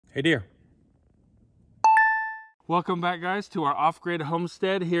Hey dear. Welcome back, guys, to our off-grid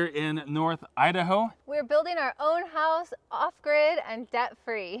homestead here in North Idaho. We're building our own house off-grid and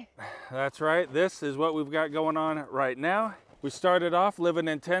debt-free. That's right. This is what we've got going on right now. We started off living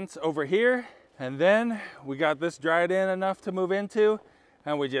in tents over here, and then we got this dried in enough to move into,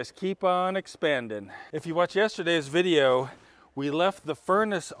 and we just keep on expanding. If you watched yesterday's video, we left the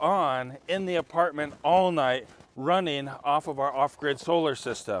furnace on in the apartment all night, running off of our off-grid solar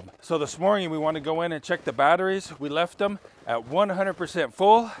system. So this morning we want to go in and check the batteries. We left them at 100%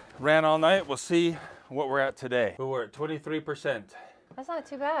 full, ran all night. We'll see what we're at today. We're at 23%. That's not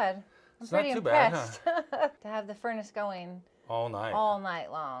too bad. I'm It's pretty not too impressed. bad, huh? To have the furnace going All night. all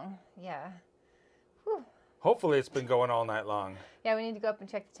night long. Yeah. Whew. Hopefully it's been going all night long. Yeah, we need to go up and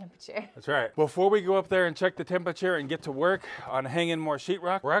check the temperature. That's right. Before we go up there and check the temperature and get to work on hanging more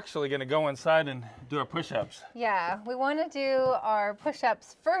sheetrock, we're actually gonna go inside and do our push-ups. Yeah, we want to do our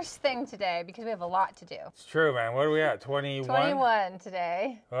push-ups first thing today because we have a lot to do. It's true, man. What are we at, 21? 21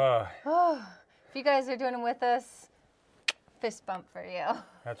 today. Oh, If you guys are doing them with us, fist bump for you.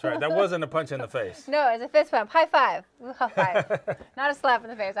 that's right. That wasn't a punch in the face. No, it's a fist bump. High five. Ooh, high five. Not a slap in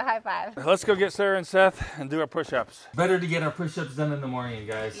the face, a high five. Let's go get Sarah and Seth and do our push-ups. Better to get our push-ups done in the morning,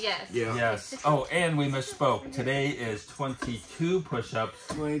 guys. Yes. Yeah. Yes. Oh, and we misspoke. Today is 22 push-ups,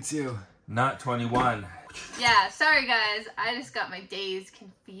 22. not 21. Yeah, sorry guys. I just got my days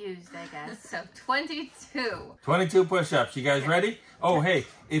confused, I guess. So 22. 22 push-ups. You guys ready? Oh, hey,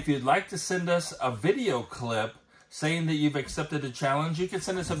 if you'd like to send us a video clip saying that you've accepted the challenge, you can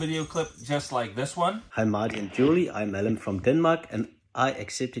send us a video clip just like this one. Hi Marty and Julie, I'm Alan from Denmark and I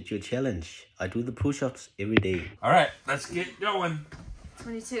accepted your challenge. I do the push-ups every day. All right, let's get going.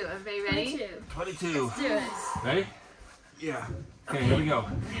 22. Everybody ready? 22. Let's do it. Ready? Yeah. Okay, here we go.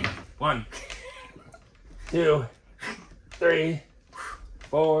 1, 2, 3,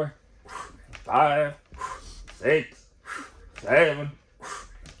 4, 5, 6, 7,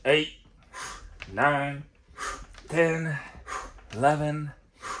 8, 9, 10, 11,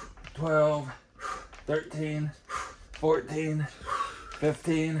 12, 13, 14,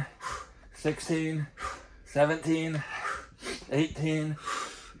 15, 16, 17, 18,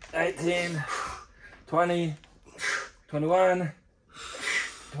 19, 20, 21,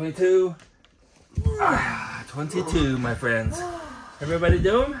 22, 22, my friends. Everybody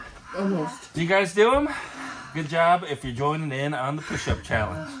do them? Almost. Do you guys do them? Good job if you're joining in on the push-up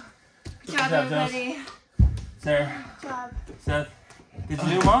challenge. Good job, everybody. Sarah, Seth, did you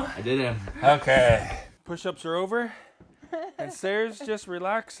do them all? I did it. Okay. Push-ups are over, and Sarah's just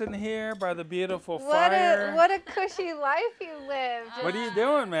relaxing here by the beautiful fire. What a cushy life you live. What are you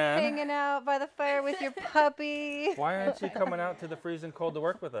doing, man? Hanging out by the fire with your puppy. Why aren't you coming out to the freezing cold to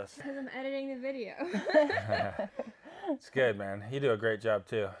work with us? Because I'm editing the video. It's good, man. You do a great job,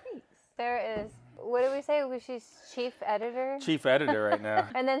 too. Sarah is, what did we say? She's chief editor? Chief editor right now.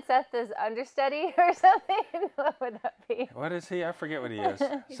 And then Seth is understudy or something? What would that be? What is he? I forget what he is.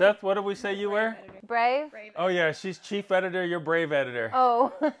 Seth, what did we say you were? Brave? Oh, yeah, she's chief editor. You're brave editor.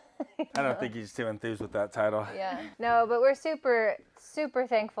 Oh. I don't think he's too enthused with that title. Yeah. No, but we're super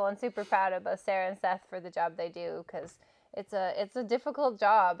thankful and super proud of both Sarah and Seth for the job they do because it's a difficult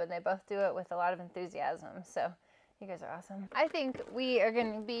job and they both do it with a lot of enthusiasm. So you guys are awesome. I think we are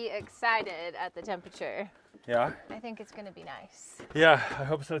going to be excited at the temperature. Yeah? I think it's going to be nice. Yeah, I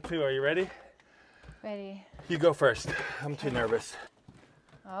hope so, too. Are you ready? Ready? You go first. I'm too nervous.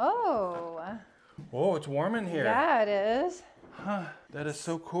 Oh. Whoa, it's warm in here. Yeah, it is. Huh, that is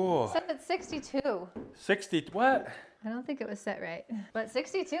so cool. Set at 62. 60, what? I don't think it was set right. But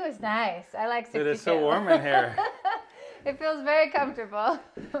 62 is nice. I like 62. It is so warm in here. It feels very comfortable.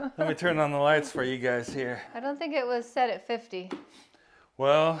 Let me turn on the lights for you guys here. I don't think it was set at 50.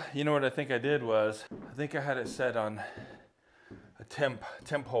 Well, you know what I think I did was, I think I had it set on a temp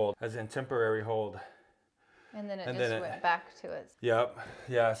hold, as in temporary hold. And then it went back to it. Yep.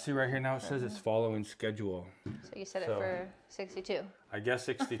 Yeah, see right here now it says it's following schedule. So you set it for 62. I guess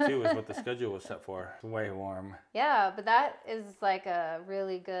 62 is what the schedule was set for. It's way warm. Yeah, but that is like a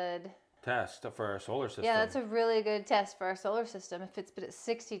really good test for our solar system. Yeah, that's a really good test for our solar system. If it's been at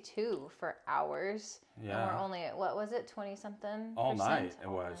 62 for hours, yeah, and we're only at, what was it, 20-something all night it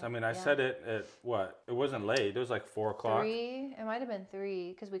was. I mean, I set it at, what? It wasn't late. It was like 4 o'clock. 3? It might have been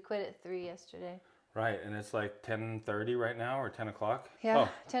 3, because we quit at 3 yesterday. Right, and it's like 10:30 right now, or 10 o'clock? Yeah,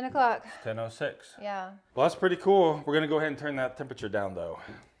 10 o'clock. 10:06. Yeah. Well, that's pretty cool. We're going to go ahead and turn that temperature down, though.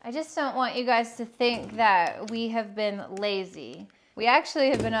 I just don't want you guys to think that we have been lazy. We actually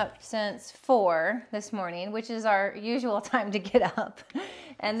have been up since 4 this morning, which is our usual time to get up.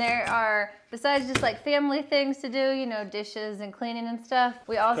 And there are, besides just like family things to do, you know, dishes and cleaning and stuff,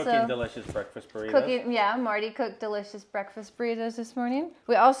 we also... Cooking delicious breakfast burritos. Yeah, Marty cooked delicious breakfast burritos this morning.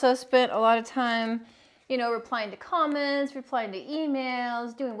 We also spent a lot of time, you know, replying to comments, replying to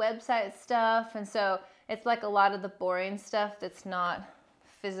emails, doing website stuff. And so it's like a lot of the boring stuff that's not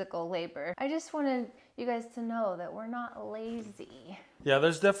physical labor. I just wanted you guys to know that we're not lazy. Yeah,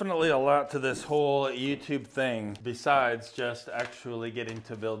 there's definitely a lot to this whole YouTube thing besides just actually getting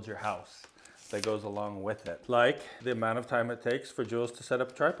to build your house that goes along with it. Like the amount of time it takes for Jules to set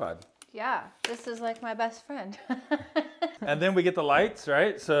up a tripod. Yeah, this is like my best friend. And then we get the lights,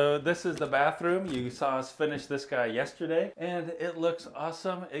 right? So this is the bathroom. You saw us finish this guy yesterday and it looks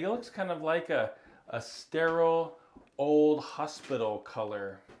awesome. It looks kind of like a sterile old hospital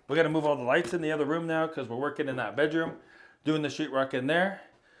color. We got to move all the lights in the other room now because we're working in that bedroom, doing the sheetrock in there.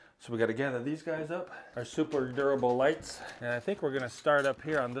 So we got to gather these guys up, our super durable lights. And I think we're going to start up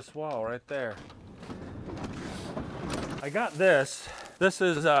here on this wall right there. I got this. This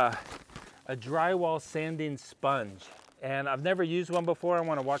is a drywall sanding sponge. And I've never used one before. I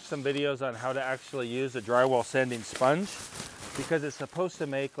want to watch some videos on how to actually use a drywall sanding sponge because it's supposed to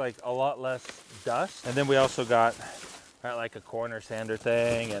make like a lot less dust. And then we also got like a corner sander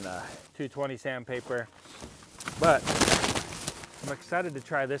thing and a 220 sandpaper. But I'm excited to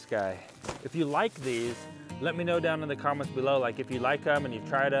try this guy. If you like these, let me know down in the comments below, like if you like them and you've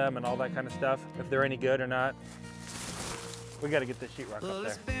tried them and all that kind of stuff, if they're any good or not. We got to get this sheetrock up there.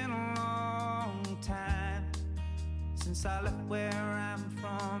 It's been a long time since I left where I'm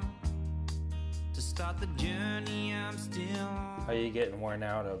from. To start the journey I'm still on. Are you getting worn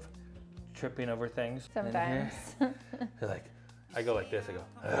out of tripping over things? Sometimes. Like, I go like this, I go,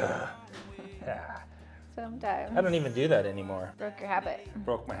 yeah. Sometimes. I don't even do that anymore. Broke your habit.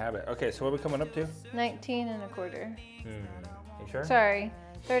 Broke my habit. Okay, so what are we coming up to? 19 1/4. You sure? Sorry,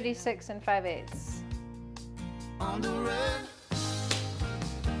 36 5/8. On the road.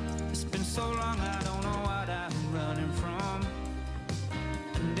 It's been so long I don't know what I'm running from.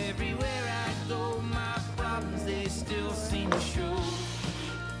 And everywhere I go my problems they still seem to show.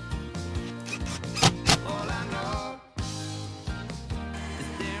 All I know is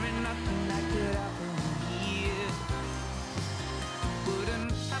there ain't nothing that could happen here.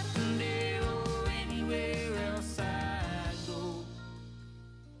 Wouldn't happen there or anywhere else I go.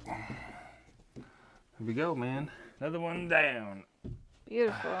 Here we go, man. Another one down.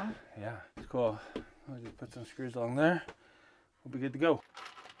 Beautiful. Yeah, it's cool. I'll just put some screws along there. We'll be good to go.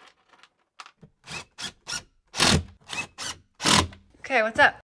 Okay, what's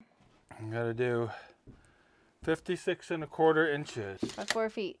up? I gotta do 56 1/4 inches. By 4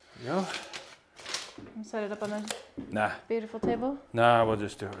 feet. You know? Set it up on the Nah, beautiful table. nah, we'll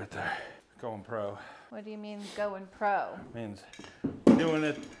just do it right there. Going pro. What do you mean going pro? Means we're doing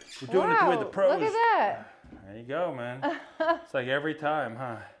it the way the pros. Look at that. There you go, man. It's like every time,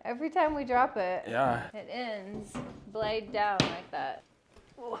 huh? Every time we drop it, Yeah. it ends blade down like that.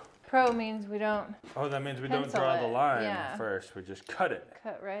 Pro means we don't Oh, that means we don't pencil draw the it. line Yeah. first. We just cut it.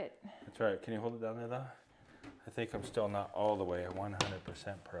 cut right. That's right. Can you hold it down there, though? I think I'm still not all the way at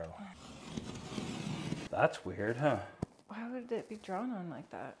 100% pro. That's weird, huh? Why would it be drawn on like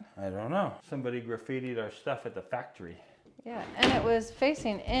that? I don't know. Somebody graffitied our stuff at the factory. Yeah, and it was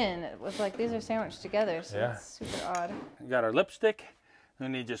facing in. It was like these are sandwiched together, so Yeah. it's super odd. We got our lipstick. We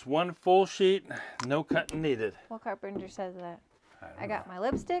need just one full sheet. No cutting needed. What carpenter says that? I got my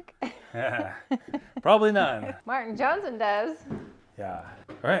lipstick. Yeah. Probably none. Martin Johnson does. Yeah.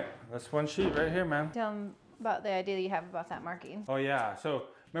 All right. That's one sheet right here, man. Tell him about the idea you have about that marking. Oh, yeah. So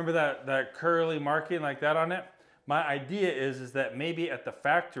remember that curly marking like that on it? My idea is that maybe at the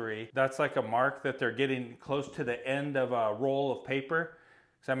factory, that's like a mark that they're getting close to the end of a roll of paper.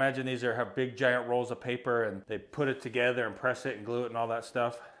 Because I imagine these have big giant rolls of paper and they put it together and press it and glue it and all that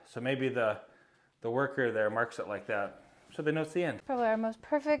stuff. So maybe the worker there marks it like that. So they know it's the end. Probably our most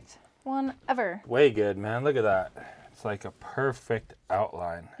perfect one ever. Way good, man. Look at that. It's like a perfect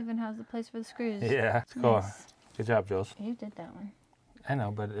outline. Even has the place for the screws. Yeah, it's cool. Nice. Good job, Jules. You did that one. I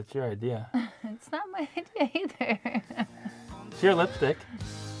know, but it's your idea. It's not my idea either. It's your lipstick.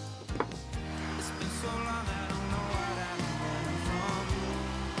 It's been so long I don't know what I'm running from.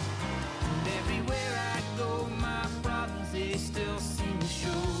 And everywhere I go my problems they still seem to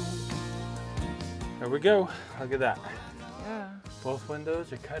show. There we go. Look at that. Yeah. Both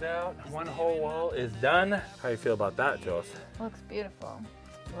windows are cut out. One whole wall is done. How you feel about that, Jules? Looks beautiful.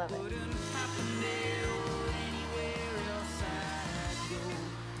 Love it. Wouldn't happen there or anywhere else I'd go.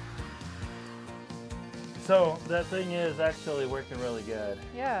 So that thing is actually working really good.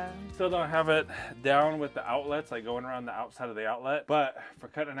 Yeah. Still don't have it down with the outlets, like going around the outside of the outlet, but for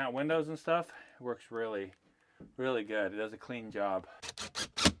cutting out windows and stuff, it works really, really good. It does a clean job.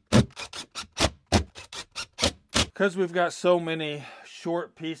 Because we've got so many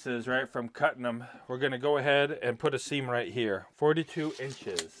short pieces, right, from cutting them, we're gonna go ahead and put a seam right here, 42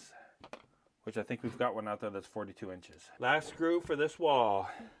 inches, which I think we've got one out there that's 42 inches. Last screw for this wall.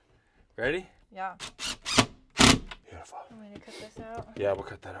 Ready? Yeah. Beautiful. I'm going to cut this out. Yeah, we'll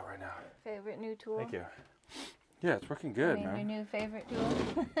cut that out right now. Favorite new tool. Thank you. Yeah, it's working good, Your man. new favorite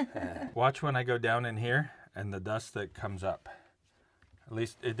tool. Watch when I go down in here and the dust that comes up. At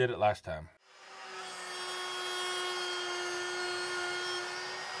least it did it last time.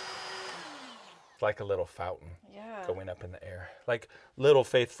 It's like a little fountain going up in the air. Like little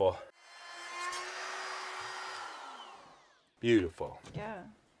faithful. Beautiful. Yeah.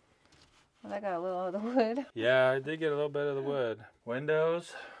 Well, I got a little of the wood. Yeah, I did get a little bit of the wood.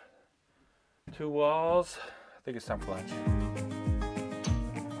 Windows, 2 walls. I think it's time for lunch.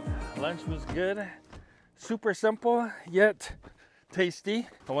 Lunch was good. Super simple, yet tasty.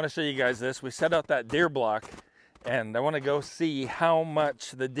 I want to show you guys this. We set out that deer block, and I want to go see how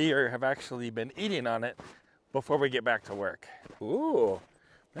much the deer have actually been eating on it before we get back to work. Ooh,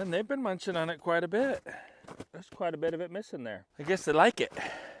 and they've been munching on it quite a bit. There's quite a bit of it missing there. I guess they like it.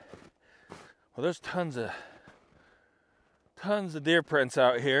 Well, there's tons of deer prints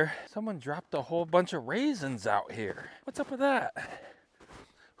out here. Someone dropped a whole bunch of raisins out here. What's up with that?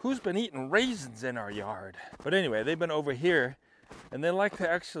 Who's been eating raisins in our yard? But anyway, they've been over here, and they like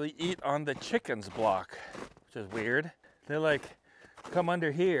to actually eat on the chicken's block, which is weird. They like come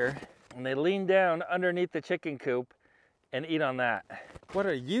under here, and they lean down underneath the chicken coop and eat on that. What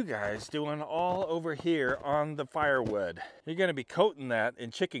are you guys doing all over here on the firewood? You're gonna be coating that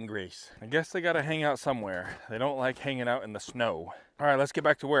in chicken grease. I guess they gotta hang out somewhere. They don't like hanging out in the snow. All right, let's get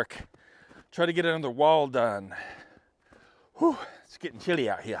back to work. Try to get another wall done. Whew, it's getting chilly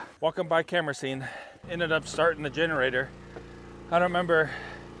out here. Walking by camera scene, ended up starting the generator. I don't remember,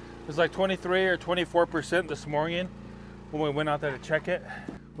 it was like 23 or 24% this morning when we went out there to check it.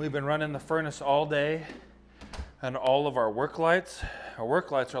 We've been running the furnace all day. And all of our work lights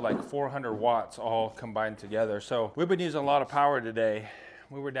are like 400 watts all combined together. So we've been using a lot of power today.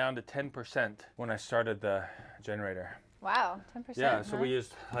 We were down to 10% when I started the generator. Wow, 10%. Yeah, so we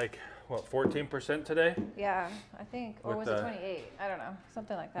used like, what, 14% today? Yeah, I think. Or With was it 28? I don't know.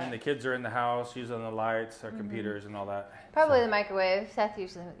 Something like that. And the kids are in the house using the lights, their computers and all that. Probably the microwave. Seth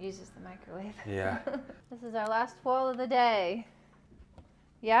usually uses the microwave. Yeah. This is our last wall of the day.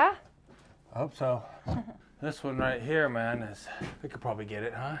 Yeah? I hope so. This one right here, man, we could probably get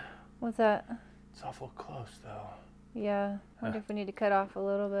it, huh? What's that? It's awful close, though. Yeah. Wonder if we need to cut off a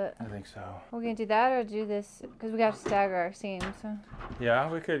little bit. I think so. We're going to do that or do this? Because we have to stagger our seams. So.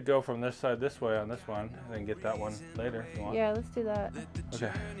 Yeah, we could go from this side this way on this one, and then get that one later if you want. Yeah, let's do that.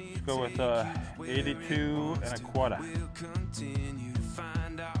 Okay, let's go with 82 1/4. We'll continue to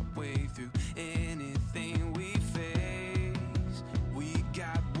find our way through anything we face. We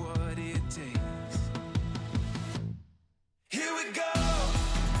got what it takes. Here we go.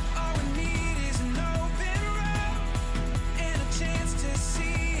 All we need is an open road and a chance to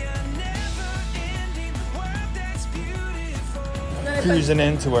see a never-ending world that's beautiful. Cruising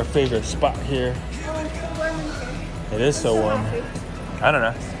into our favorite spot here. It is so warm. I don't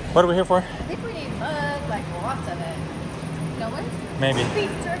know. What are we here for? I think we need mud, like lots of it. Don't we? Maybe.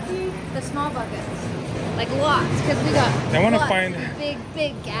 Beef jerky, the small buckets. Like lots, because we got I want to lots find. of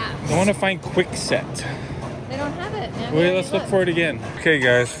big gaps. I want to find Quickset. They don't have it, man. Wait, let's look for it again. Okay,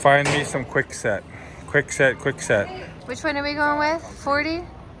 guys, find me some Quickset. Quickset. Which one are we going with? 40?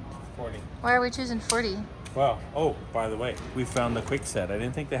 40. Why are we choosing 40? Wow. Oh, by the way, we found the Quickset. I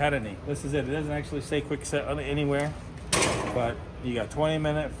didn't think they had any. This is it. It doesn't actually say Quickset on it anywhere, but you got 20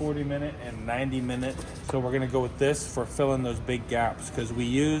 minute, 40 minute, and 90 minute. So we're gonna go with this for filling those big gaps because we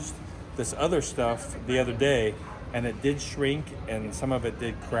used this other stuff the other day and it did shrink and some of it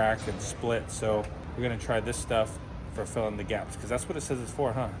did crack and split. So we're gonna try this stuff for filling the gaps because that's what it says it's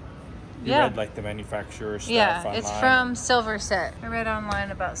for, huh? You read like the manufacturer stuff online. It's from Silverset. I read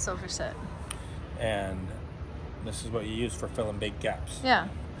online about Silverset. And this is what you use for filling big gaps. Yeah.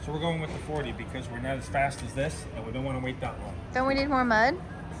 So we're going with the 40 because we're not as fast as this and we don't want to wait that long. Don't we need more mud?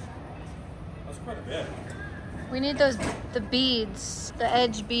 That's quite a bit. We need the beads, the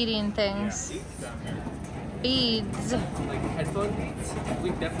edge beading things. Yeah, down here. Beads. Like headphone beats? We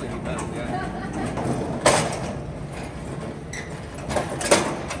definitely need that, yeah.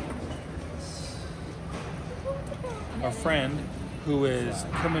 Our friend who is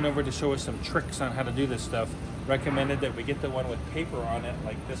coming over to show us some tricks on how to do this stuff, recommended that we get the one with paper on it,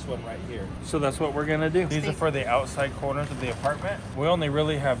 like this one right here. So that's what we're gonna do. These are for the outside corners of the apartment. We only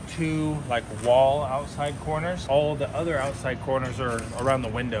really have 2 like wall outside corners. All the other outside corners are around the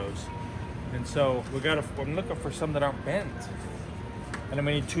windows. And so I'm looking for some that aren't bent. And then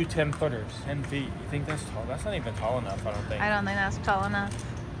we need 2 10-footers, 10 feet. You think that's tall? That's not even tall enough, I don't think. I don't think that's tall enough.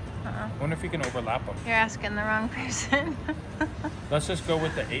 I wonder if you can overlap them. You're asking the wrong person. Let's just go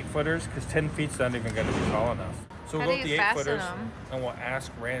with the 8-footers because 10 feet's not even going to be tall enough. So we'll go with the 8-footers and we'll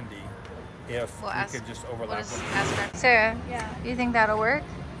ask Randy if we could just overlap them. Sarah, Yeah. you think that'll work?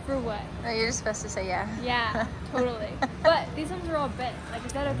 For what? No, you're just supposed to say yeah. Yeah, totally. But these ones are all bent. Like,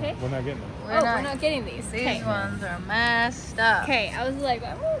 is that okay? We're not getting them. We're not getting these. These ones are messed up. Okay, I was like,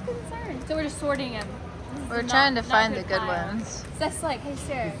 I'm a little concerned. So we're just sorting them. We're trying to find the good ones. So that's like, hey,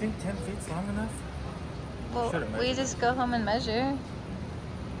 Sarah. You think 10 feet's long enough? Well, we just go home and measure.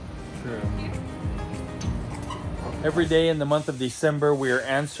 True. Every day in the month of December, we are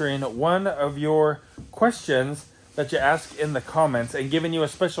answering one of your questions that you ask in the comments and giving you a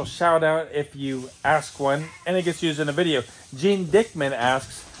special shout out if you ask one and it gets used in a video. Gene Dickman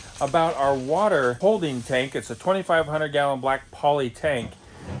asks about our water holding tank. It's a 2,500 gallon black poly tank.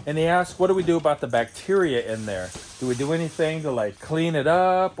 And he asks, what do we do about the bacteria in there? Do we do anything to like clean it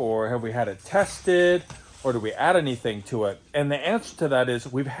up, or have we had it tested, or do we add anything to it? And the answer to that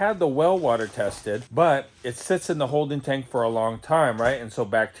is we've had the well water tested, but it sits in the holding tank for a long time, right? And so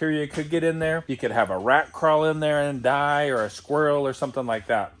bacteria could get in there. You could have a rat crawl in there and die, or a squirrel or something like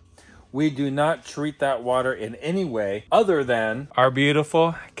that. We do not treat that water in any way other than our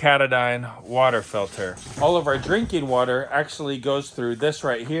beautiful Catadine water filter. All of our drinking water actually goes through this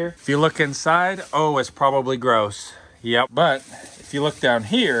right here. If you look inside, oh, it's probably gross. Yep, but if you look down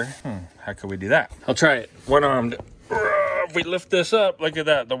here, how could we do that? I'll try it. One-armed. If we lift this up, look at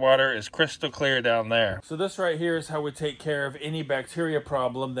that. The water is crystal clear down there. So this right here is how we take care of any bacteria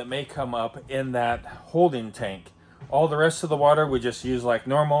problem that may come up in that holding tank. All the rest of the water we just use like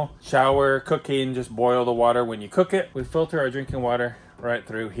normal. Shower, cooking, just boil the water when you cook it. We filter our drinking water right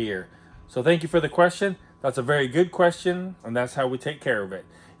through here. So thank you for the question. That's a very good question, and that's how we take care of it.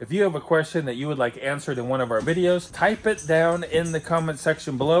 If you have a question that you would like answered in one of our videos, type it down in the comment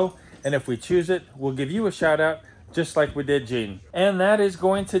section below, and if we choose it, we'll give you a shout out just like we did Gene. And that is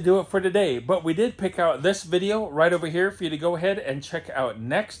going to do it for today. But we did pick out this video right over here for you to go ahead and check out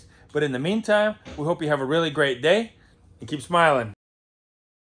next. But in the meantime, we hope you have a really great day and keep smiling.